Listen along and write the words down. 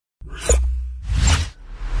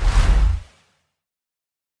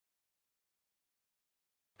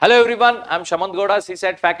Hello everyone, I am Shamanth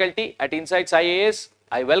CSAT faculty at InsightsIAS.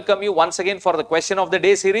 I welcome you once again for the question of the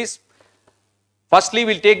day series. Firstly,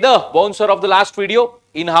 we will take the bouncer of the last video.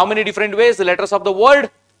 In how many different ways the letters of the word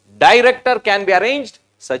director can be arranged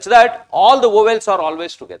such that all the vowels are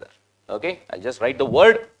always together. Okay, I will just write the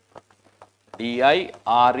word D-I-R-E-C-T-O-R.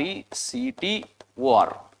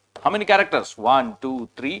 How many characters? 1, 2,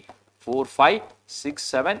 3, 4, 5, 6,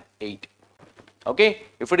 7, 8. Okay,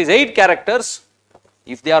 if it is 8 characters,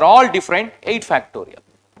 if they are all different, 8 factorial.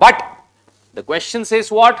 But the question says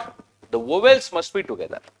what? The vowels must be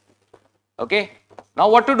together. Okay. Now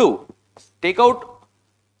what to do? Take out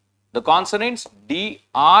the consonants D,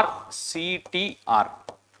 R, C, T, R.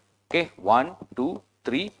 Okay. 1, 2,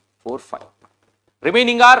 3, 4, 5.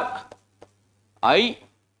 Remaining are I,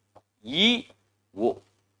 E, O.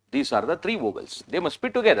 These are the 3 vowels. They must be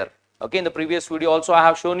together. Okay. In the previous video also I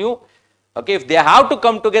have shown you. Okay, if they have to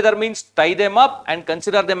come together means tie them up and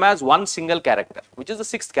consider them as one single character, which is the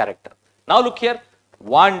 6th character. Now look here,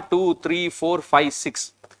 1, 2, 3, 4, 5,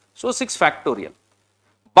 6. So 6 factorial.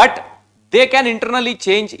 But they can internally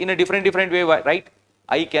change in a different way, right?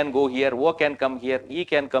 I can go here, O can come here, E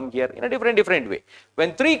can come here in a different way.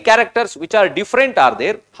 When 3 characters which are different are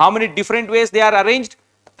there, how many different ways they are arranged?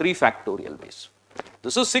 3 factorial ways.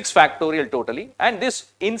 This is 6 factorial totally, and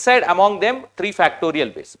this inside among them 3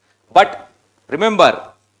 factorial ways. But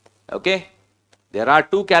remember, okay, there are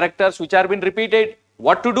 2 characters which are been repeated.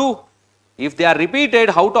 What to do? If they are repeated,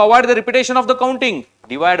 how to avoid the repetition of the counting?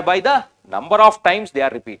 Divide by the number of times they are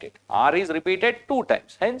repeated. R is repeated 2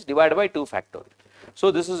 times, hence divide by 2 factorial. So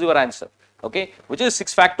this is your answer, okay, which is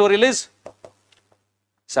 6 factorial is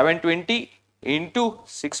 720 into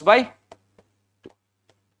 6 by 2,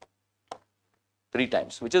 3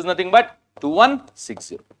 times, which is nothing but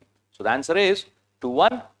 2160. So the answer is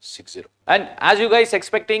 2160. And as you guys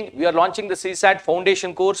expecting, we are launching the CSAT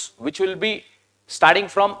foundation course, which will be starting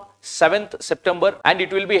from 7th September, and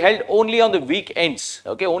it will be held only on the weekends.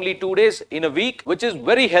 Okay, only 2 days in a week, which is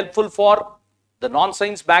very helpful for the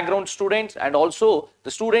non-science background students and also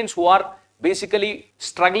the students who are basically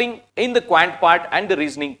struggling in the quant part and the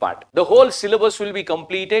reasoning part. The whole syllabus will be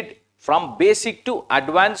completed from basic to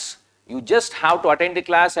advanced. You just have to attend the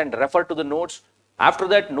class and refer to the notes. After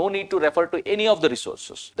that, no need to refer to any of the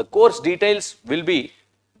resources. The course details will be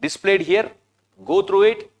displayed here. Go through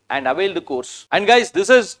it and avail the course. And guys, this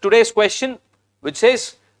is today's question, which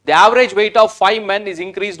says the average weight of 5 men is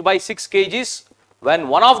increased by 6 kgs when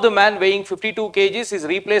one of the man weighing 52 kgs is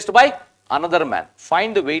replaced by another man.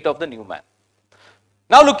 Find the weight of the new man.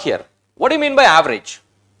 Now look here. What do you mean by average?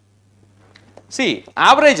 See,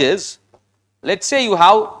 average is, let's say you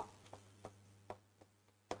have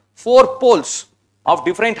 4 poles of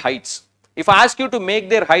different heights. If I ask you to make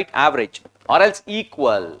their height average or else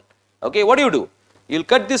equal, okay, what do? You will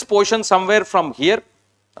cut this portion somewhere from here,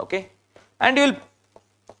 okay, and you will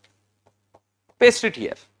paste it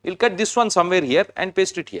here. You will cut this one somewhere here and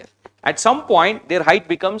paste it here. At some point, their height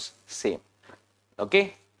becomes same,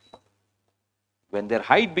 okay. When their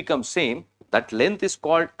height becomes same, that length is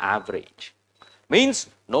called average. Means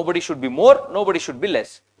nobody should be more, nobody should be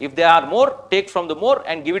less. If they are more, take from the more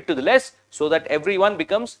and give it to the less so that everyone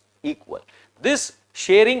becomes equal. This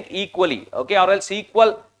sharing equally, okay, or else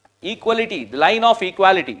equality, the line of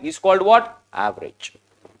equality is called what? Average.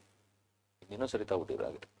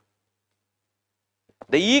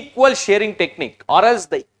 The equal sharing technique or else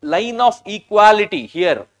the line of equality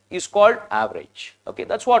here is called average. Okay,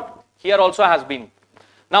 that's what here also has been.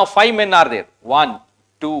 Now 5 men are there. 1,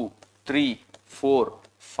 2, 3, 4,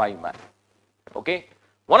 5 men. Okay.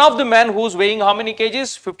 One of the men who is weighing how many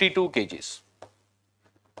kgs? 52 kgs.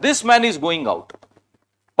 This man is going out,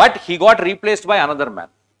 but he got replaced by another man.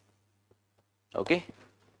 Okay.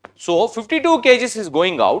 So 52 kgs is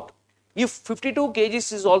going out. If 52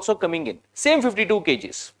 kgs is also coming in, same 52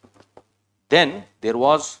 kgs, then there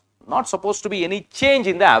was not supposed to be any change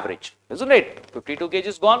in the average, isn't it? 52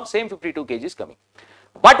 kgs gone, same 52 kgs coming.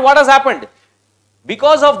 But what has happened?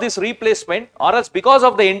 Because of this replacement or else because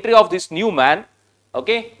of the entry of this new man,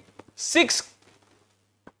 okay, 6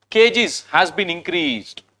 kgs has been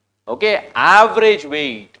increased. Okay, average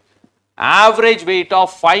weight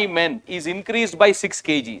of 5 men is increased by 6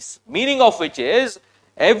 kgs. Meaning of which is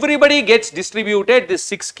everybody gets distributed this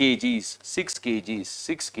 6 kgs, 6 kgs,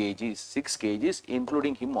 6 kgs, 6 kgs,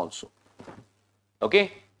 including him also.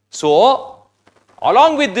 Okay, so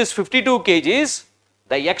along with this 52 kgs,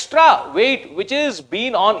 the extra weight which is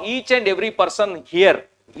been on each and every person here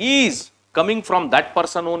is coming from that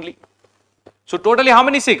person only. So totally how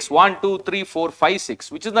many 6? 1, 2, 3, 4, 5,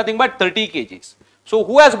 6, which is nothing but 30 kgs. So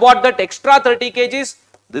who has bought that extra 30 kgs?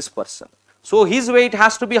 This person. So his weight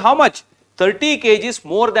has to be how much? 30 kgs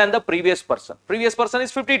more than the previous person. Previous person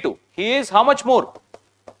is 52. He is how much more?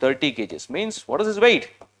 30 kgs. Means what is his weight?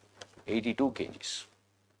 82 kgs.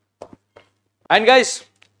 And guys,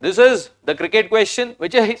 this is the cricket question,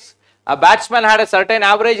 which is a batsman had a certain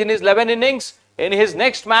average in his 11 innings. In his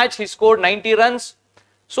next match, he scored 90 runs.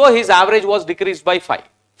 So his average was decreased by 5.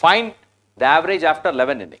 Find the average after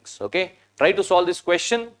 11 innings. Okay. Try to solve this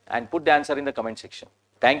question and put the answer in the comment section.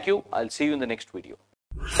 Thank you. I'll see you in the next video.